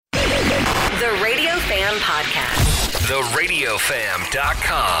The Radio Fam Podcast.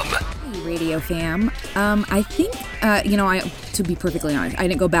 TheRadioFam.com. Hey, Radio Fam. I think, to be perfectly honest, I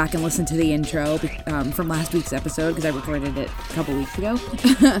didn't go back and listen to the intro from last week's episode because I recorded it a couple weeks ago.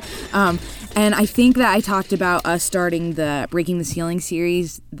 And I think that I talked about us starting the Breaking the Ceiling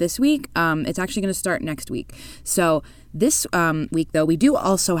series this week. It's actually going to start next week. So this week, though, we do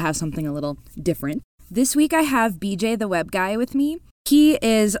also have something a little different. This week I have BJ the Web Guy with me. He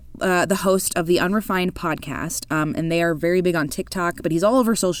is the host of the Unrefined podcast, and they are very big on TikTok, but he's all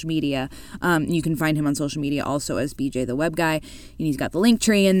over social media. You can find him on social media also as BJ the Web Guy, and he's got the link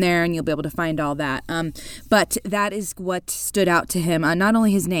tree in there, and you'll be able to find all that. But that is what stood out to him, not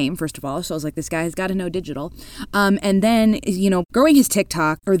only his name, first of all, so I was like, this guy has got to know digital, and then, growing his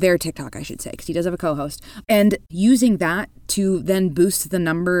TikTok, or their TikTok, I should say, because he does have a co-host, and using that to then boost the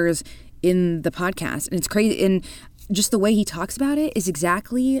numbers in the podcast, and it's crazy, and just the way he talks about it is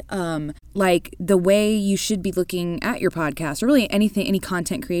exactly like the way you should be looking at your podcast or really anything, any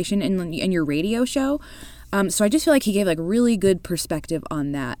content creation in your radio show. So I just feel like he gave like really good perspective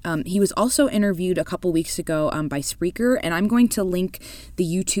on that. He was also interviewed a couple weeks ago by Spreaker, and I'm going to link the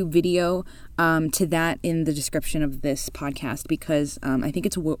YouTube video to that in the description of this podcast because I think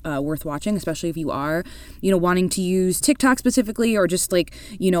it's worth watching, especially if you are, wanting to use TikTok specifically or just like,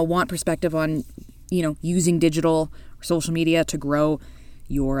 want perspective on using digital or social media to grow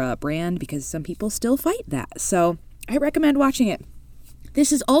your brand because some people still fight that. So I recommend watching it.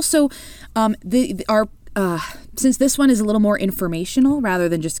 This is also since this one is a little more informational rather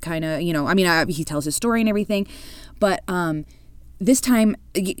than just kind of, he tells his story and everything, but this time,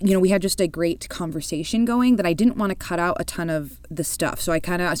 we had just a great conversation going that I didn't want to cut out a ton of the stuff. So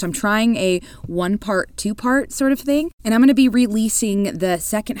I'm trying a 1-part, 2-part sort of thing. And I'm going to be releasing the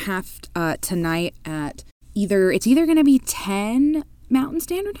second half tonight at either going to be 10 Mountain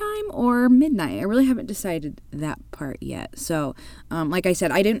Standard Time or midnight. I really haven't decided that part yet. So, like I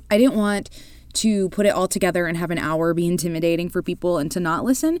said, I didn't want to put it all together and have an hour be intimidating for people and to not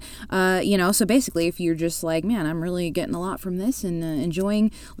listen. So basically if you're just like, man, I'm really getting a lot from this and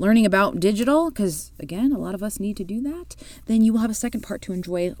enjoying learning about digital, because again, a lot of us need to do that, then you will have a second part to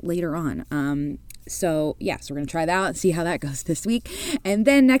enjoy later on. So we're going to try that out and see how that goes this week. And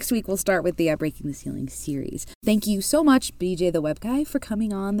then next week, we'll start with the Breaking the Ceiling series. Thank you so much, BJ the Web Guy, for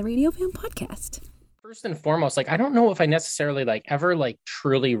coming on the Radio Fam podcast. First and foremost, I don't know if I necessarily ever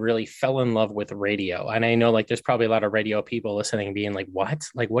truly really fell in love with radio. And I know there's probably a lot of radio people listening being like, what?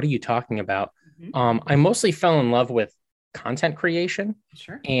 What are you talking about? Mm-hmm. I mostly fell in love with content creation.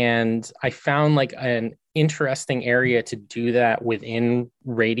 Sure. And I found an interesting area to do that within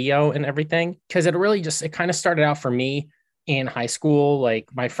radio and everything. Because it kind of started out for me in high school,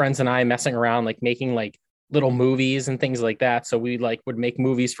 my friends and I messing around, making little movies and things like that. So we would make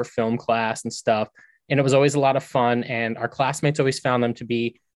movies for film class and stuff. And it was always a lot of fun. And our classmates always found them to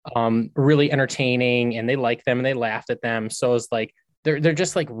be really entertaining, and they liked them and they laughed at them. So it's they're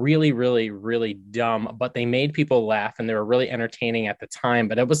just really, really, really dumb, but they made people laugh and they were really entertaining at the time.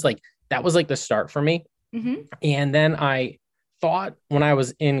 But it was that was the start for me. Mm-hmm. And then I thought when I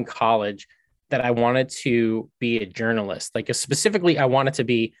was in college that I wanted to be a journalist. Specifically, I wanted to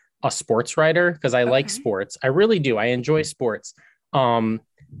be a sports writer because I like sports. I really do. I enjoy sports.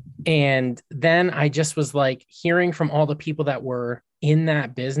 And then I just was hearing from all the people that were in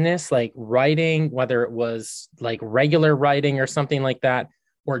that business, writing, whether it was regular writing or something like that,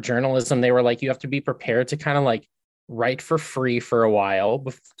 or journalism, they were you have to be prepared to kind of write for free for a while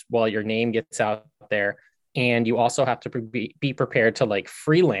your name gets out there. And you also have to be prepared to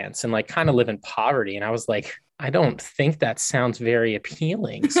freelance and kind of live in poverty. And I was I don't think that sounds very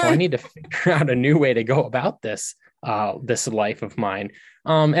appealing. So I need to figure out a new way to go about this life of mine.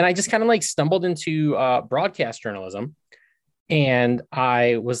 And I just kind of stumbled into broadcast journalism, and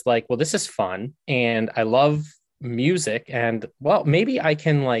I was well, this is fun. And I love music, and maybe I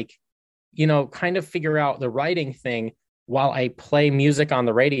can kind of figure out the writing thing while I play music on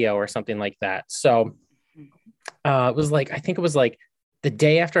the radio or something like that. So it was I think it was the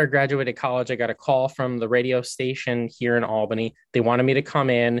day after I graduated college, I got a call from the radio station here in Albany. They wanted me to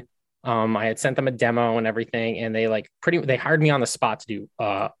come in. I had sent them a demo and everything, and they they hired me on the spot to do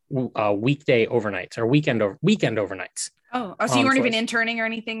weekday overnights or weekend overnights. Oh, so you weren't even interning or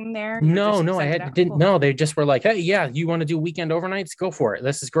anything there? No, didn't. No, they just were hey, yeah, you want to do weekend overnights? Go for it.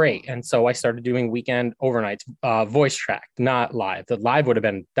 This is great. And so I started doing weekend overnights, voice tracked, not live. The live would have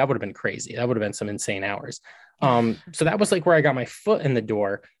been crazy. That would have been some insane hours. So that was where I got my foot in the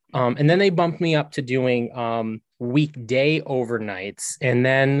door. And then they bumped me up to doing weekday overnights. And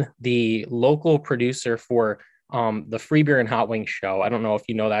then the local producer for the Free Beer and Hot Wings show. I don't know if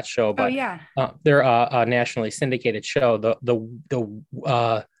you know that show, but they're a nationally syndicated show.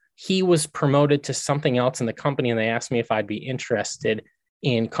 He was promoted to something else in the company, and they asked me if I'd be interested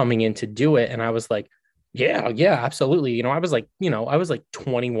in coming in to do it. And I was like, yeah, absolutely. I was like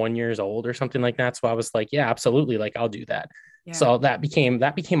 21 years old or something like that. So I was like, yeah, absolutely. Like, I'll do that. Yeah. So that became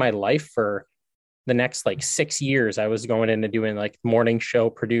my life for the next like 6 years. I was going into doing like morning show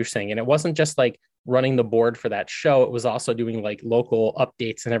producing, and it wasn't just like running the board for that show. It was also doing like local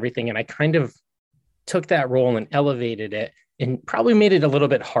updates and everything. And I kind of took that role and elevated it, and probably made it a little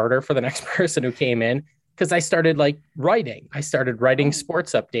bit harder for the next person who came in, because I started writing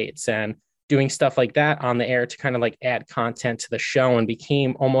sports updates and doing stuff like that on the air to kind of like add content to the show, and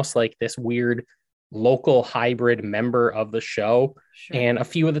became almost like this weird local hybrid member of the show. Sure. And a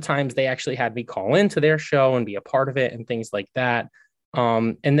few of the times they actually had me call into their show and be a part of it and things like that.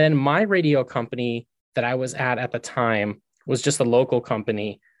 And then my radio company that I was at the time was just a local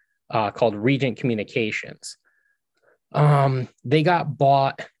company called Regent Communications. They got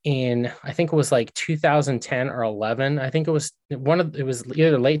bought in, I think it was like 2010 or 11. I think it was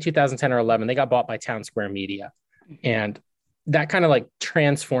either late 2010 or 11. They got bought by Town Square Media. And that kind of like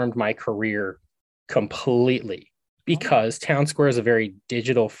transformed my career completely, because Town Square is a very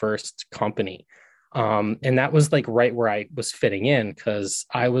digital first company. And that was like right where I was fitting in, because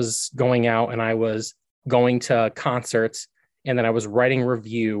I was going out and I was going to concerts, and then I was writing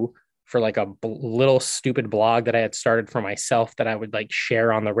review for like a little stupid blog that I had started for myself that I would like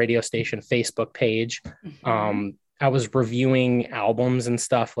share on the radio station Facebook page. I was reviewing albums and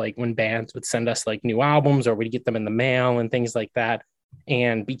stuff, like when bands would send us like new albums, or we'd get them in the mail and things like that.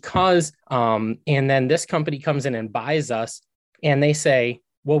 And and then this company comes in and buys us, and they say,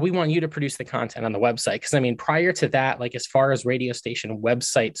 well, we want you to produce the content on the website. Because I mean, prior to that, like as far as radio station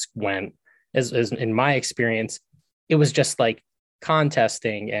websites went, as in my experience, it was just like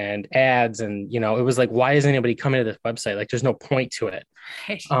contesting and ads, and it was like, why is anybody coming to this website? Like, there's no point to it.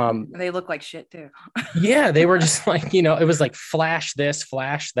 They look like shit too. Yeah, they were just like, it was like flash this,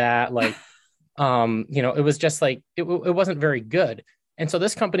 flash that, like it was just like it wasn't very good. And so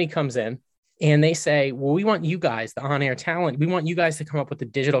this company comes in and they say, well, we want you guys, the on-air talent, we want you guys to come up with the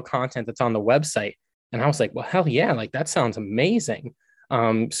digital content that's on the website. And I was like, well, hell yeah, like that sounds amazing.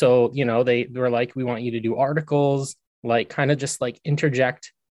 So they were like, we want you to do articles, like kind of just like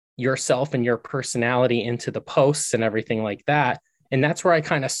interject yourself and your personality into the posts and everything like that. And that's where I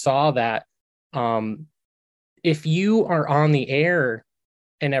kind of saw that if you are on the air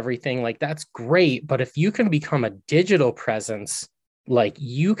and everything, like that's great. But if you can become a digital presence, like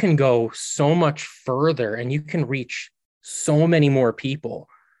you can go so much further and you can reach so many more people.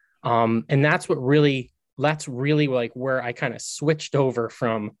 And that's really like where I kind of switched over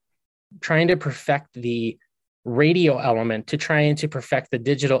from trying to perfect the radio element to trying to perfect the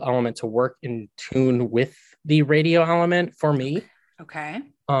digital element to work in tune with the radio element for me. Okay.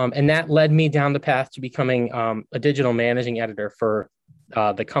 And that led me down the path to becoming a digital managing editor for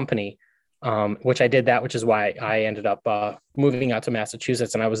the company, which I did that, which is why I ended up moving out to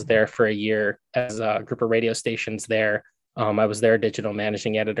Massachusetts. And I was there for a year as a group of radio stations there. I was their digital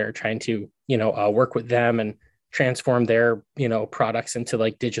managing editor, trying to, work with them and transform their, products into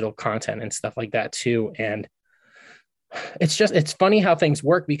like digital content and stuff like that too. And it's funny how things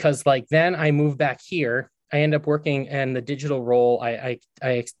work, because like then I moved back here. I end up working in the digital role. I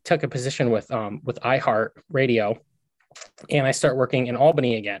took a position with iHeart Radio, and I start working in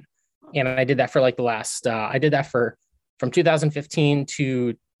Albany again. And I did that for like the last, from 2015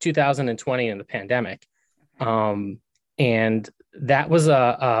 to 2020 in the pandemic. And that was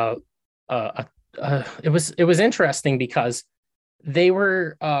it was interesting, because they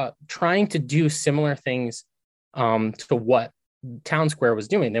were trying to do similar things to what Town Square was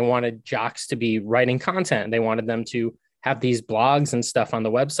doing. They wanted jocks to be writing content. They wanted them to have these blogs and stuff on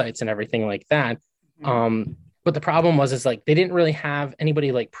the websites and everything like that. But the problem was like they didn't really have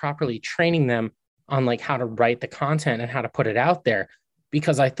anybody like properly training them on like how to write the content and how to put it out there.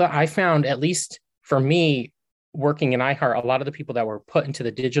 Because I found, at least for me working in iHeart, a lot of the people that were put into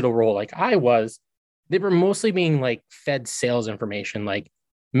the digital role like I was, they were mostly being like fed sales information, like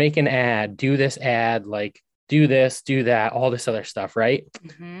make an ad, do this ad, like do this, do that, all this other stuff, right?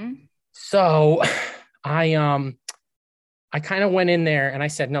 So I kind of went in there and I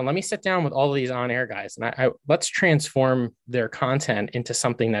said, no, let me sit down with all of these on-air guys, and I let's transform their content into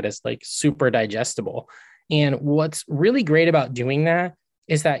something that is like super digestible. And what's really great about doing that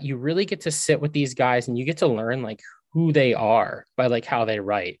is that you really get to sit with these guys and you get to learn like who they are by like how they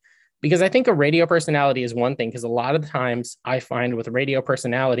write. Because I think a radio personality is one thing, because a lot of the times I find with radio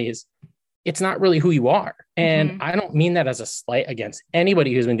personalities, it's not really who you are. And Mhm. I don't mean that as a slight against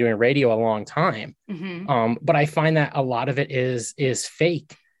anybody who's been doing radio a long time. But I find that a lot of it is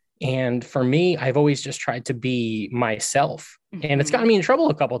fake. And for me, I've always just tried to be myself. And it's gotten me in trouble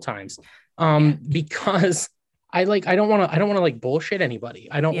a couple of times. Because I don't want to like bullshit anybody.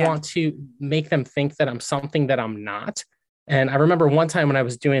 I don't want to make them think that I'm something that I'm not. And I remember one time when I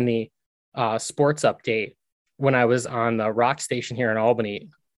was doing the sports update when I was on the rock station here in Albany,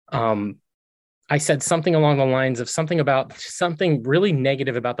 I said something along the lines of something really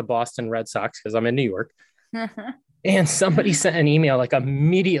negative about the Boston Red Sox because I'm in New York. And somebody sent an email like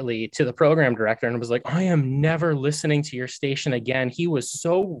immediately to the program director and was like, I am never listening to your station again. He was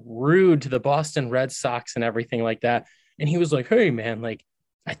so rude to the Boston Red Sox and everything like that. And he was like, hey, man, like,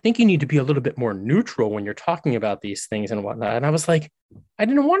 I think you need to be a little bit more neutral when you're talking about these things and whatnot. And I was like, I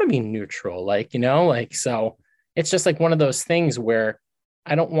didn't want to be neutral. Like, so it's just like one of those things where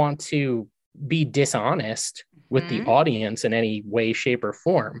I don't want to be dishonest with the audience in any way, shape, or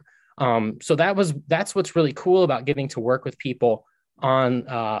form. So that's what's really cool about getting to work with people on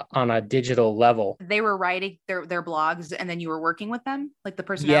a digital level. They were writing their blogs and then you were working with them, like the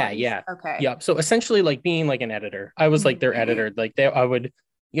personalities? Yeah. Okay. Yeah. So essentially like being like an editor, I was like their editor. Like they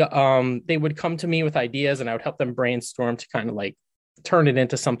would come to me with ideas and I would help them brainstorm to kind of like turn it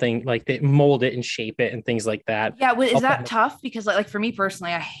into something, like they mold it and shape it and things like that. Yeah, is that tough? Because like for me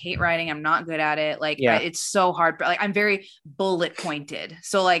personally, I hate writing. I'm not good at it. Like it's so hard. But like I'm very bullet pointed.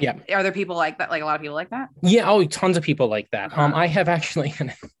 So like, are there people like that? Like a lot of people like that? Yeah. Oh, tons of people like that. I have actually,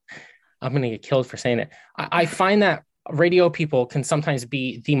 I'm going to get killed for saying it. I find that radio people can sometimes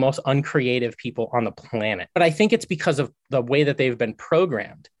be the most uncreative people on the planet, but I think it's because of the way that they've been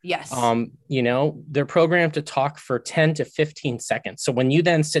programmed. Yes. They're programmed to talk for 10 to 15 seconds. So when you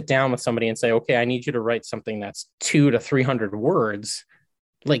then sit down with somebody and say, okay, I need you to write something that's 200 to 300 words,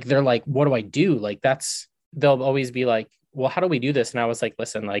 like, they're like, what do I do? Like they'll always be like, well, how do we do this? And I was like,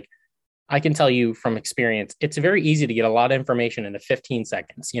 listen, like, I can tell you from experience, it's very easy to get a lot of information into 15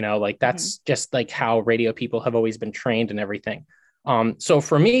 seconds, like that's just like how radio people have always been trained and everything. So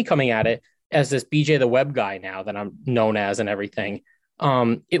for me coming at it as this BJ the web guy now that I'm known as and everything,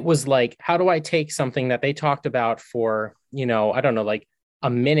 it was like, how do I take something that they talked about for, I don't know, like a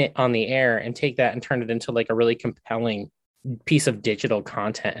minute on the air and take that and turn it into like a really compelling piece of digital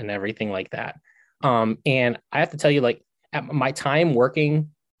content and everything like that. And I have to tell you, like at my time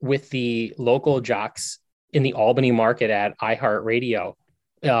working with the local jocks in the Albany market at iHeartRadio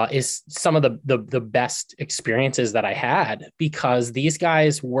is some of the best experiences that I had, because these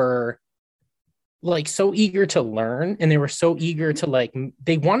guys were like so eager to learn and they were so eager to like,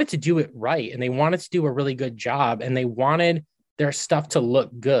 they wanted to do it right and they wanted to do a really good job and they wanted their stuff to look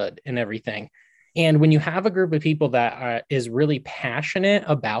good and everything. And when you have a group of people that is really passionate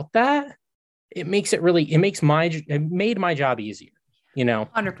about that, it made my job easier.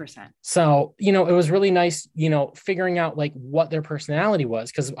 100%. So, it was really nice, figuring out like what their personality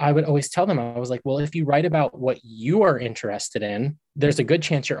was. Cause I would always tell them, I was like, well, if you write about what you are interested in, there's a good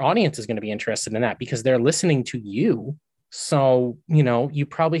chance your audience is going to be interested in that because they're listening to you. So, you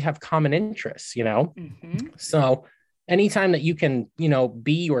probably have common interests, So anytime that you can,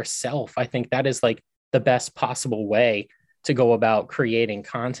 be yourself, I think that is like the best possible way to go about creating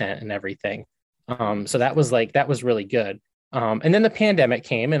content and everything. So that was really good. And then the pandemic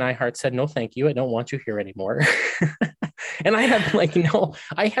came and iHeart said, no, thank you. I don't want you here anymore. And I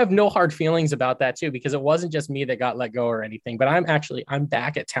have no hard feelings about that too, because it wasn't just me that got let go or anything, but I'm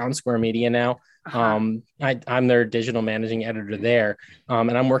back at Town Square Media now. I'm their digital managing editor there.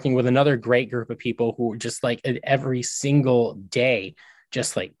 And I'm working with another great group of people who just like every single day,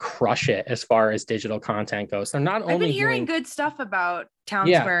 just like crush it as far as digital content goes. They're not only I've been hearing good stuff about Town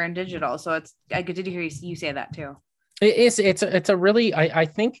Square and digital. So I get to hear you say that too. It's a really, I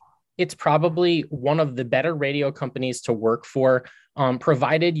think it's probably one of the better radio companies to work for,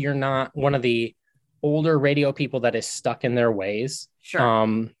 provided you're not one of the older radio people that is stuck in their ways.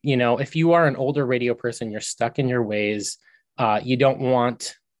 Sure. If you are an older radio person, you're stuck in your ways. You don't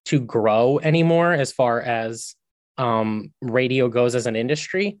want to grow anymore as far as radio goes as an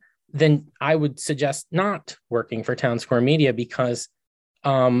industry, then I would suggest not working for Town Square Media, because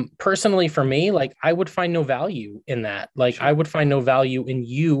personally for me, like I would find no value in that. Like I would find no value in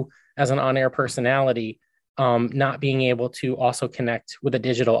you as an on-air personality, not being able to also connect with a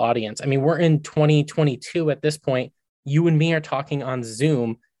digital audience. I mean, we're in 2022 at this point. You and me are talking on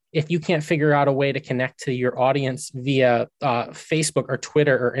Zoom. If you can't figure out a way to connect to your audience via Facebook or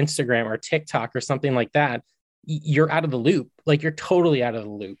Twitter or Instagram or TikTok or something like that, you're out of the loop. Like you're totally out of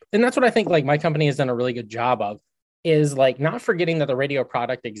the loop. And that's what I think like my company has done a really good job of. is like not forgetting that the radio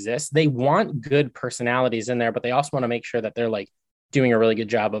product exists. They want good personalities in there, but they also want to make sure that they're like doing a really good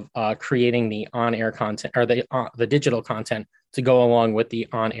job of creating the on-air content or the digital content to go along with the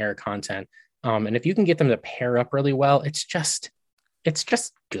on-air content. And if you can get them to pair up really well, it's just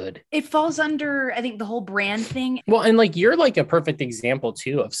good. It falls under, I think, the whole brand thing. Well, and like you're like a perfect example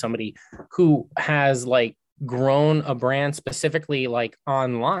too of somebody who has like grown a brand specifically like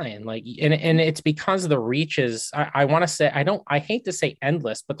online, like and it's because the reach is I want to say I hate to say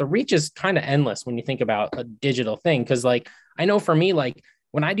endless, but the reach is kind of endless when you think about a digital thing. Because like I know for me, like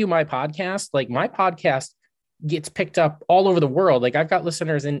when I do my podcast, like my podcast gets picked up all over the world. Like I've got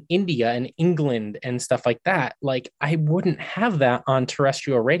listeners in India and England and stuff like that. Like I wouldn't have that on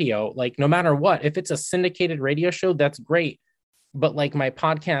terrestrial radio. Like no matter what, if it's a syndicated radio show, that's great. But like my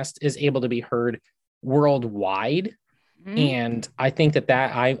podcast is able to be heard worldwide. And I think that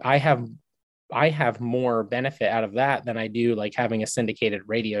I have more benefit out of that than I do like having a syndicated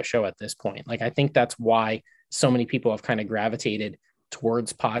radio show at this point. Like I think that's why so many people have kind of gravitated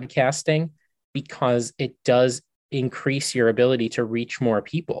towards podcasting, because it does increase your ability to reach more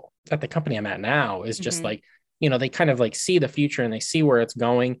people. At the company I'm at now is just like, you know, they kind of like see the future and they see where it's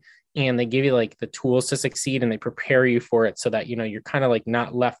going, and they give you like the tools to succeed and they prepare you for it so that, you know, you're kind of like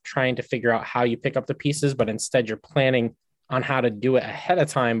not left trying to figure out how you pick up the pieces, but instead you're planning on how to do it ahead of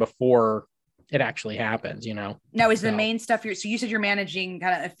time before it actually happens, you know? Now is the main stuff so you said you're managing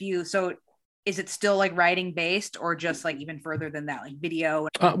kind of a few, so is it still like writing based or just like even further than that, like video?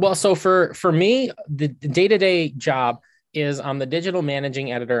 Well, so for me, the day-to-day job is I'm the digital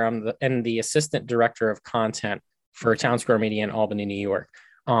managing editor. I'm the assistant director of content for Town Square Media in Albany, New York.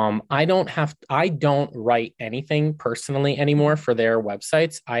 I don't write anything personally anymore for their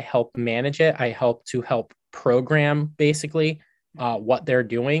websites. I help manage it. I help program basically what they're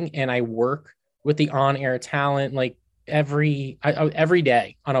doing. And I work with the on-air talent, like every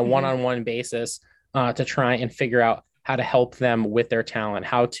day on a one-on-one basis to try and figure out how to help them with their talent,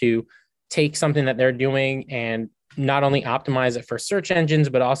 how to take something that they're doing and not only optimize it for search engines,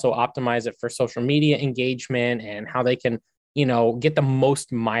 but also optimize it for social media engagement and how they can, you know, get the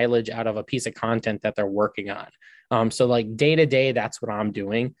most mileage out of a piece of content that they're working on. So like day to day, that's what I'm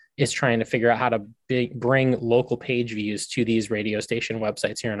doing, is trying to figure out how to bring local page views to these radio station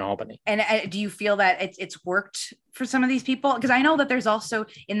websites here in Albany. And do you feel that it's worked for some of these people? Because I know that there's also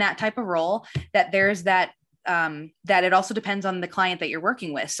in that type of role that there's that it also depends on the client that you're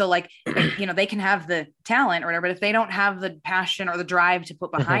working with. So like, you know, they can have the talent or whatever, but if they don't have the passion or the drive to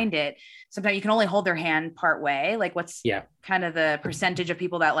put behind it, sometimes you can only hold their hand part way. Like what's kind of the percentage of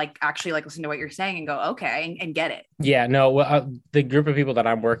people that like actually like listen to what you're saying and go, okay, and get it? Yeah, no, the group of people that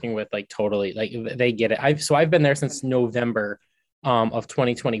I'm working with, like totally, like they get it. I've been there since November of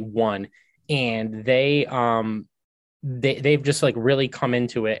 2021, and they've just like really come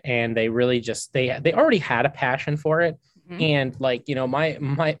into it, and they really just they already had a passion for it. And like, you know,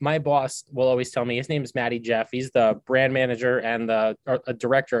 my boss will always tell me, his name is Matty Jeff. He's the brand manager and the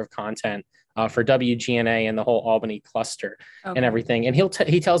director of content for WGNA and the whole Albany cluster and everything. And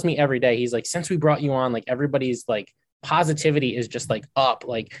he tells me every day, he's like, since we brought you on, like everybody's like positivity is just like up,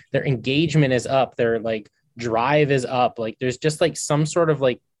 like their engagement is up, their like drive is up. Like there's just like some sort of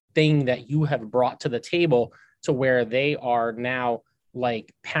like thing that you have brought to the table to where they are now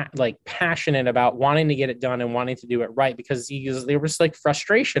like passionate about wanting to get it done and wanting to do it right, because there was like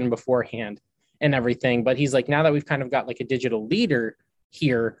frustration beforehand and everything. But he's like, now that we've kind of got like a digital leader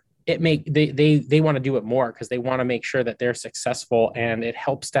here, they want to do it more because they want to make sure that they're successful, and it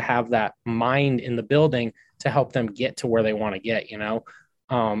helps to have that mind in the building to help them get to where they want to get, you know?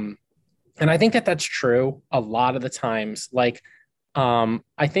 And I think that that's true a lot of the times. Like,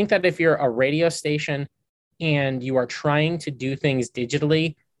 I think that if you're a radio station and you are trying to do things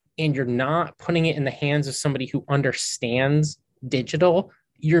digitally and you're not putting it in the hands of somebody who understands digital,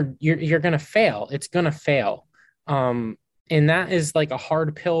 you're going to fail. It's going to fail. And that is like a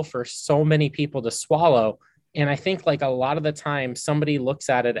hard pill for so many people to swallow. And I think like a lot of the time somebody looks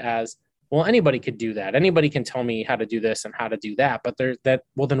at it as, well, anybody could do that. Anybody can tell me how to do this and how to do that. But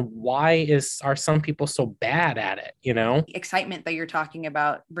well, then why are some people so bad at it? You know, excitement that you're talking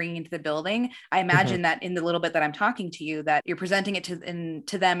about bringing into the building. I imagine that in the little bit that I'm talking to you, that you're presenting it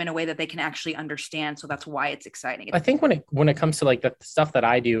to them in a way that they can actually understand. So that's why it's exciting. I think when it comes to like the stuff that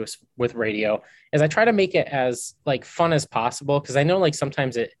I do with radio is I try to make it as like fun as possible. Cause I know like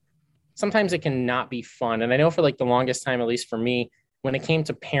sometimes it can not be fun. And I know for like the longest time, at least for me, when it came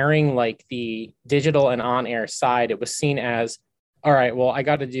to pairing like the digital and on-air side, it was seen as, all right, well, I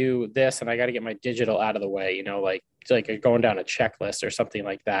got to do this and I got to get my digital out of the way, you know, like going down a checklist or something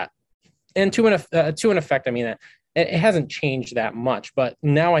like that. And to an effect, I mean, it hasn't changed that much, but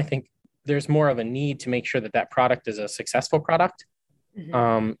now I think there's more of a need to make sure that that product is a successful product,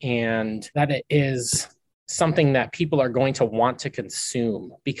 and that it is something that people are going to want to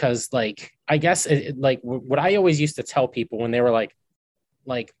consume. Because like, I guess like what I always used to tell people when they were like,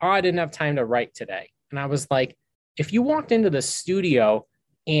 oh, I didn't have time to write today. And I was like, if you walked into the studio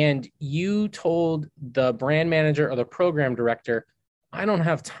and you told the brand manager or the program director, I don't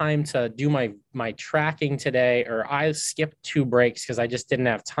have time to do my tracking today, or I skipped 2 breaks because I just didn't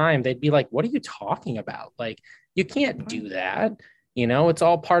have time, they'd be like, what are you talking about? Like, you can't do that. It's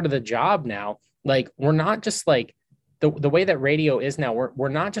all part of the job now. Like, we're not just like the way that radio is now, we're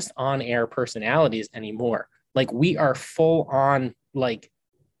not just on air personalities anymore. Like, we are full on like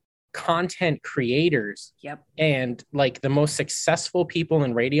content creators. Yep. And like the most successful people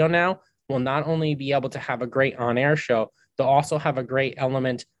in radio now will not only be able to have a great on-air show, they'll also have a great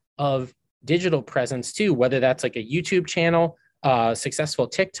element of digital presence too, whether that's like a YouTube channel, a successful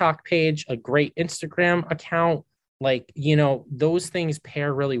TikTok page, a great Instagram account. Like, those things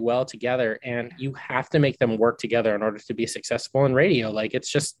pair really well together, and you have to make them work together in order to be successful in radio. Like, that's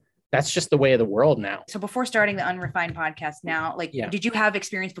just the way of the world now. So before starting the Unrefined podcast now, like, Yeah. Did you have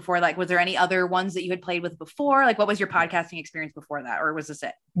experience before? Like, was there any other ones that you had played with before? Like, what was your podcasting experience before that? Or was this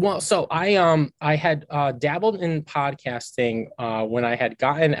it? Well, so I had dabbled in podcasting when I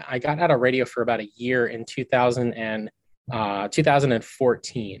got out of radio for about a year in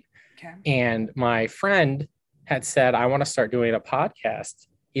 2014. Okay. And my friend had said, I want to start doing a podcast.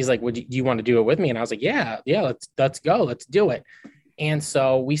 He's like, do you want to do it with me? And I was like, yeah, let's go. Let's do it. And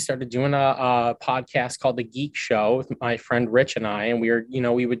so we started doing a podcast called The Geek Show with my friend Rich and I. And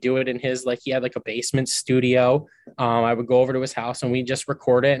we would do it in his, like, he had like a basement studio. I would go over to his house and we just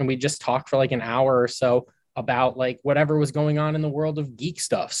record it, and we just talk for like an hour or so about like whatever was going on in the world of geek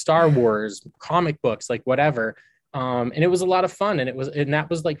stuff, Star Wars, comic books, like whatever. And it was a lot of fun. And that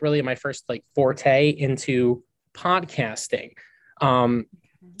was like really my first like forte into podcasting. And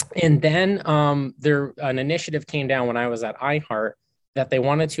then an initiative came down when I was at iHeart that they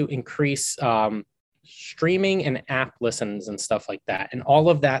wanted to increase streaming and app listens and stuff like that. And all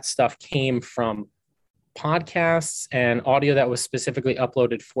of that stuff came from podcasts and audio that was specifically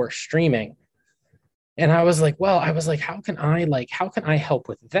uploaded for streaming. And I was like, how can I help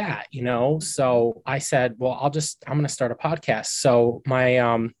with that? So I said, well, I'm going to start a podcast. So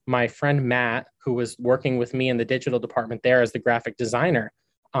my friend Matt, who was working with me in the digital department there as the graphic designer,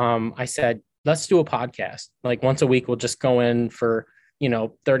 I said, let's do a podcast. Like, once a week, we'll just go in for,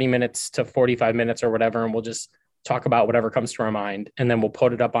 30 minutes to 45 minutes or whatever. And we'll just talk about whatever comes to our mind. And then we'll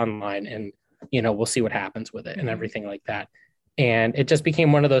put it up online, and, we'll see what happens with it and everything like that. And it just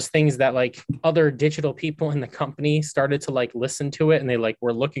became one of those things that like other digital people in the company started to like listen to it, and they like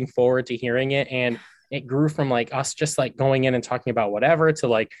were looking forward to hearing it. And it grew from like us just like going in and talking about whatever to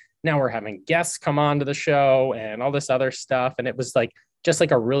like, now we're having guests come on to the show and all this other stuff. And it was like, just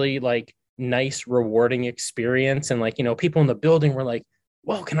like a really like nice, rewarding experience. And like, people in the building were like,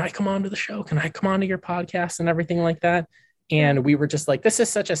 well, can I come on to the show? Can I come on to your podcast and everything like that? And we were just like, this is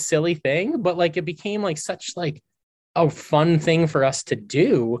such a silly thing, but like, it became like such like a fun thing for us to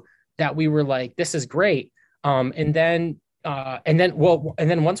do that we were like, this is great. And then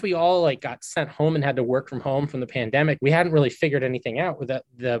once we all like got sent home and had to work from home from the pandemic, we hadn't really figured anything out with that.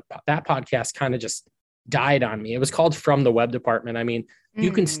 That podcast kind of just died on me. It was called From the Web Department. I mean,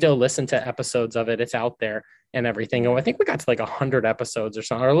 you can still listen to episodes of it. It's out there and everything. And I think we got to like 100 episodes or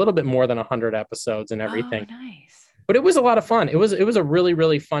something, or a little bit more than 100 episodes and everything. Oh, nice. But it was a lot of fun. It was a really,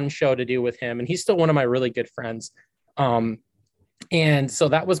 really fun show to do with him. And he's still one of my really good friends. And so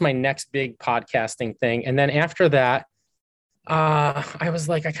that was my next big podcasting thing. And then after that, I was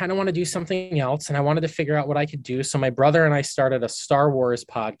like, I kind of want to do something else, and I wanted to figure out what I could do. So my brother and I started a Star Wars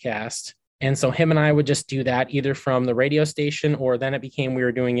podcast. And so him and I would just do that either from the radio station, or then it became, we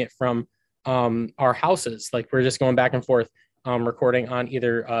were doing it from our houses. Like, we're just going back and forth, recording on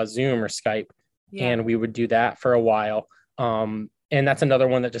either Zoom or Skype. Yeah. And we would do that for a while. And that's another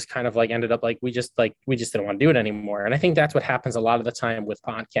one that just kind of like ended up like, we just didn't want to do it anymore. And I think that's what happens a lot of the time with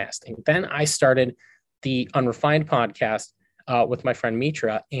podcasting. Then I started the Unrefined podcast with my friend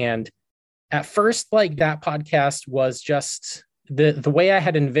Mitra. And at first, like, that podcast was just the way I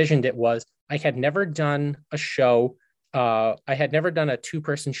had envisioned it was, I had never done a show. I had never done a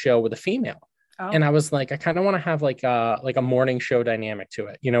 2-person show with a female. Oh. And I was like, I kind of want to have like a morning show dynamic to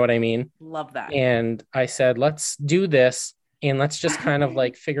it. You know what I mean? Love that. And I said, let's do this. And let's just kind of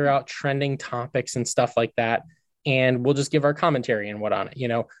like figure out trending topics and stuff like that. And we'll just give our commentary and what on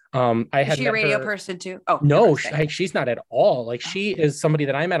it, I had. Is she a radio person too? Oh, no, she's not at all. Like, she is somebody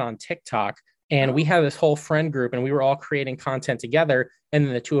that I met on TikTok, And we had this whole friend group and we were all creating content together. And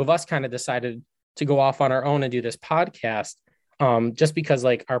then the two of us kind of decided to go off on our own and do this podcast. Just because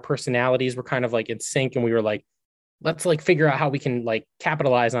like our personalities were kind of like in sync, and we were like, let's like figure out how we can like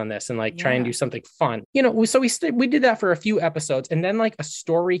capitalize on this and like try and do something fun, so we did that for a few episodes, and then like a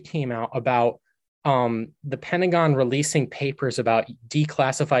story came out about the Pentagon releasing papers about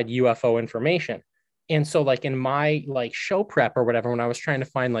declassified UFO information. And so like in my like show prep or whatever, when I was trying to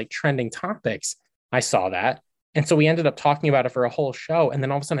find like trending topics, I saw that. And so we ended up talking about it for a whole show. And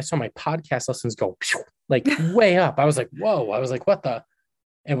then all of a sudden I saw my podcast listens go like way up. I was like, whoa. I was like, what the?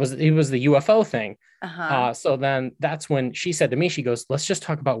 It was the UFO thing. So then that's when she said to me, she goes, let's just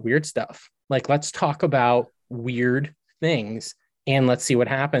talk about weird stuff. Like, let's talk about weird things and let's see what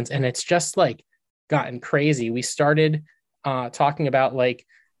happens. And it's just like gotten crazy. We started talking about like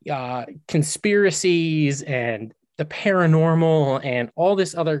conspiracies and the paranormal and all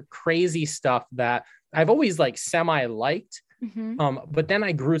this other crazy stuff that I've always like semi liked. But then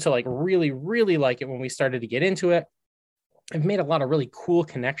I grew to like really, really like it when we started to get into it. I've made a lot of really cool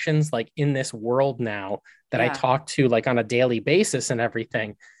connections like in this world now that I talk to like on a daily basis and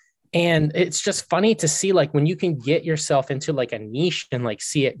everything. And it's just funny to see like when you can get yourself into like a niche and like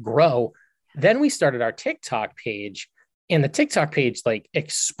see it grow. Then we started our TikTok page, and the TikTok page like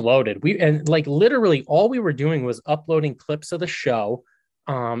exploded. And like literally all we were doing was uploading clips of the show.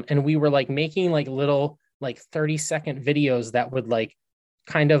 And we were like making like little like 30-second videos that would like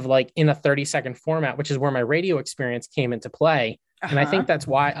kind of like in a 30-second format, which is where my radio experience came into play. And I think that's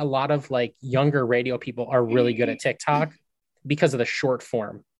why a lot of like younger radio people are really good at TikTok, because of the short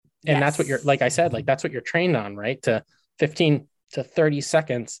form. And that's what you're, like I said, like that's what you're trained on, right? To 15 to 30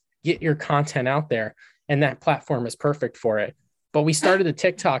 seconds, get your content out there. And that platform is perfect for it. But we started the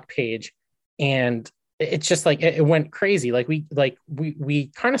TikTok page, and it's just like, it went crazy. Like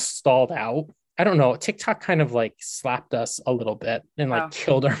we kind of stalled out. I don't know. TikTok kind of like slapped us a little bit and like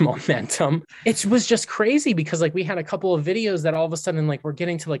killed our momentum. It was just crazy because like we had a couple of videos that all of a sudden like we're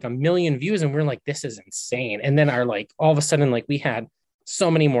getting to like 1 million views, and we're like, this is insane. And then our like all of a sudden like we had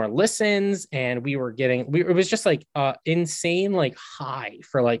so many more listens, and we were getting, it was just like insane, like high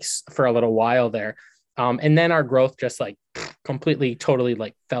for a little while there. And then our growth just like completely, totally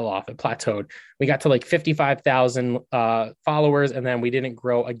like fell off. It plateaued. We got to like 55,000 followers, and then we didn't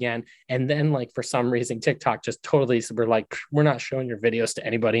grow again. And then like for some reason, TikTok just totally, we're like, we're not showing your videos to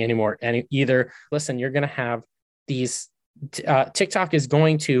anybody anymore. Either listen, you're going to have these, TikTok is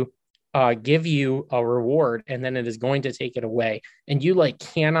going to give you a reward, and then it is going to take it away. And you like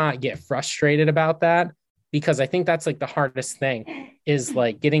cannot get frustrated about that, because I think that's like the hardest thing is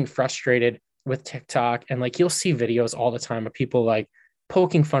like getting frustrated with TikTok. And like you'll see videos all the time of people like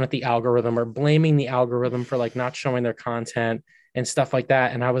poking fun at the algorithm or blaming the algorithm for like not showing their content and stuff like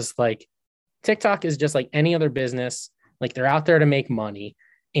that. And I was like, TikTok is just like any other business. Like they're out there to make money,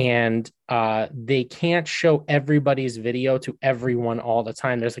 and they can't show everybody's video to everyone all the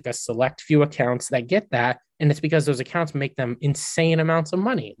time. There's like a select few accounts that get that. And it's because those accounts make them insane amounts of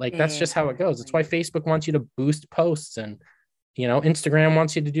money. Like that's just how it goes. It's why Facebook wants you to boost posts, and Instagram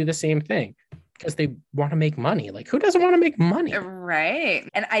wants you to do the same thing, because they want to make money. Like who doesn't want to make money? Right.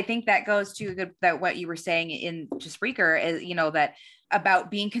 And I think that goes to that what you were saying in just Spreaker is, that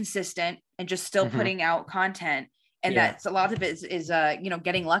about being consistent and just still putting out content. And that's a lot of it is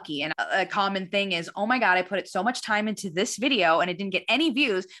getting lucky. And a common thing is, oh my God, I put so much time into this video and it didn't get any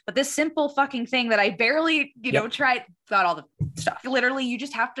views, but this simple fucking thing that I barely, tried, got all the stuff. Literally, you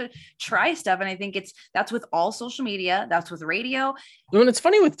just have to try stuff. And I think that's with all social media. That's with radio. Well, and it's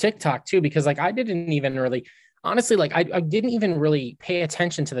funny with TikTok too, because like I didn't even really, honestly, like I didn't even really pay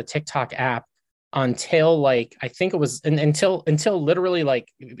attention to the TikTok app until like I think it was until literally like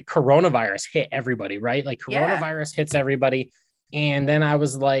coronavirus hit everybody, right? Like coronavirus hits everybody. And then I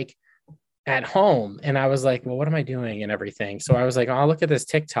was like at home, and I was like, well, what am I doing and everything? So I was like, oh, I'll look at this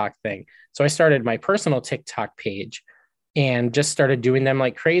TikTok thing. So I started my personal TikTok page and just started doing them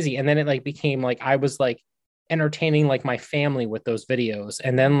like crazy. And then it like became like I was like entertaining like my family with those videos.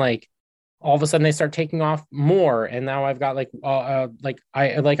 And then like all of a sudden they start taking off more. And now I've got I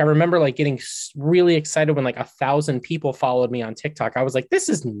remember like getting really excited when like 1,000 people followed me on TikTok. I was like, this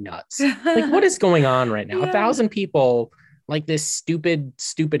is nuts. Like what is going on right now? 1,000 people like this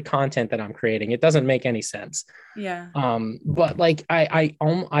stupid content that I'm creating. It doesn't make any sense. Yeah. But like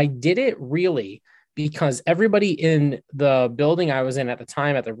I did it really because everybody in the building I was in at the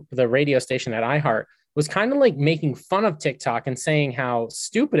time at the radio station at iHeart was kind of like making fun of TikTok and saying how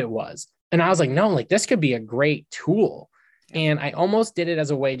stupid it was. And I was like, no, like this could be a great tool. And I almost did it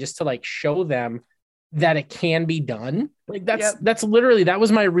as a way just to like show them that it can be done. Like that's literally, that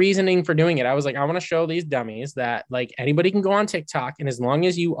was my reasoning for doing it. I was like, I want to show these dummies that like anybody can go on TikTok, and as long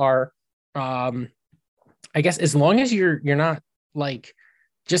as you are, I guess as long as you're not like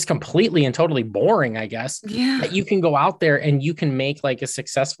just completely and totally boring, I guess, that you can go out there and you can make like a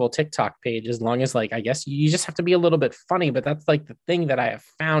successful TikTok page, as long as like, I guess you just have to be a little bit funny. But that's like the thing that I have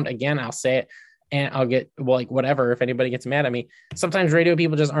found. Again, I'll say it and I'll get like whatever if anybody gets mad at me. Sometimes radio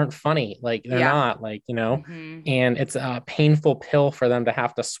people just aren't funny. Like they're not, like, you know, and it's a painful pill for them to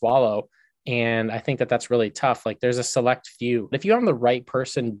have to swallow. And I think that that's really tough. Like there's a select few. If you have the right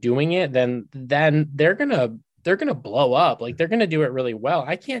person doing it, then they're gonna blow up. Like they're gonna do it really well.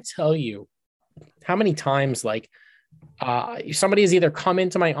 I can't tell you how many times like somebody has either come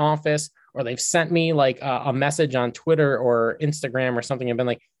into my office or they've sent me like a message on Twitter or Instagram or something and been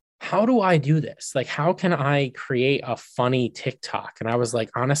like, how do I do this? Like, how can I create a funny TikTok? And I was like,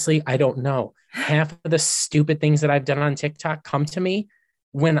 honestly, I don't know. Half of the stupid things that I've done on TikTok come to me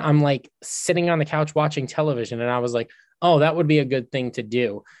when I'm like sitting on the couch watching television. And I was like, oh, that would be a good thing to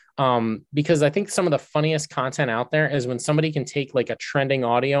do. Because I think some of the funniest content out there is when somebody can take like a trending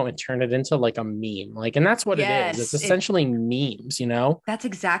audio and turn it into like a meme. Like, and that's what it is. It's essentially memes, you know? That's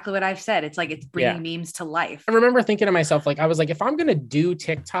exactly what I've said. It's like, it's bringing memes to life. I remember thinking to myself, like, I was like, if I'm going to do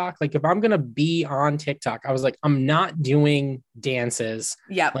TikTok, like if I'm going to be on TikTok, I was like, I'm not doing dances.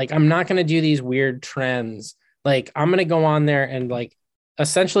 Yeah. Like, I'm not going to do these weird trends. Like, I'm going to go on there and like,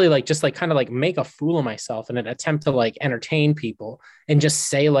 essentially like just like kind of like make a fool of myself in an attempt to like entertain people and just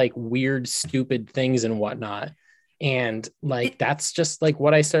say like weird, stupid things and whatnot. And like, that's just like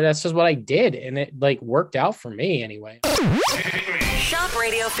what I started. That's just what I did. And it like worked out for me anyway. Shop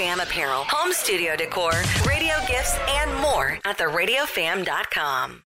Radio Fam apparel, home studio decor, radio gifts, and more at theradiofam.com.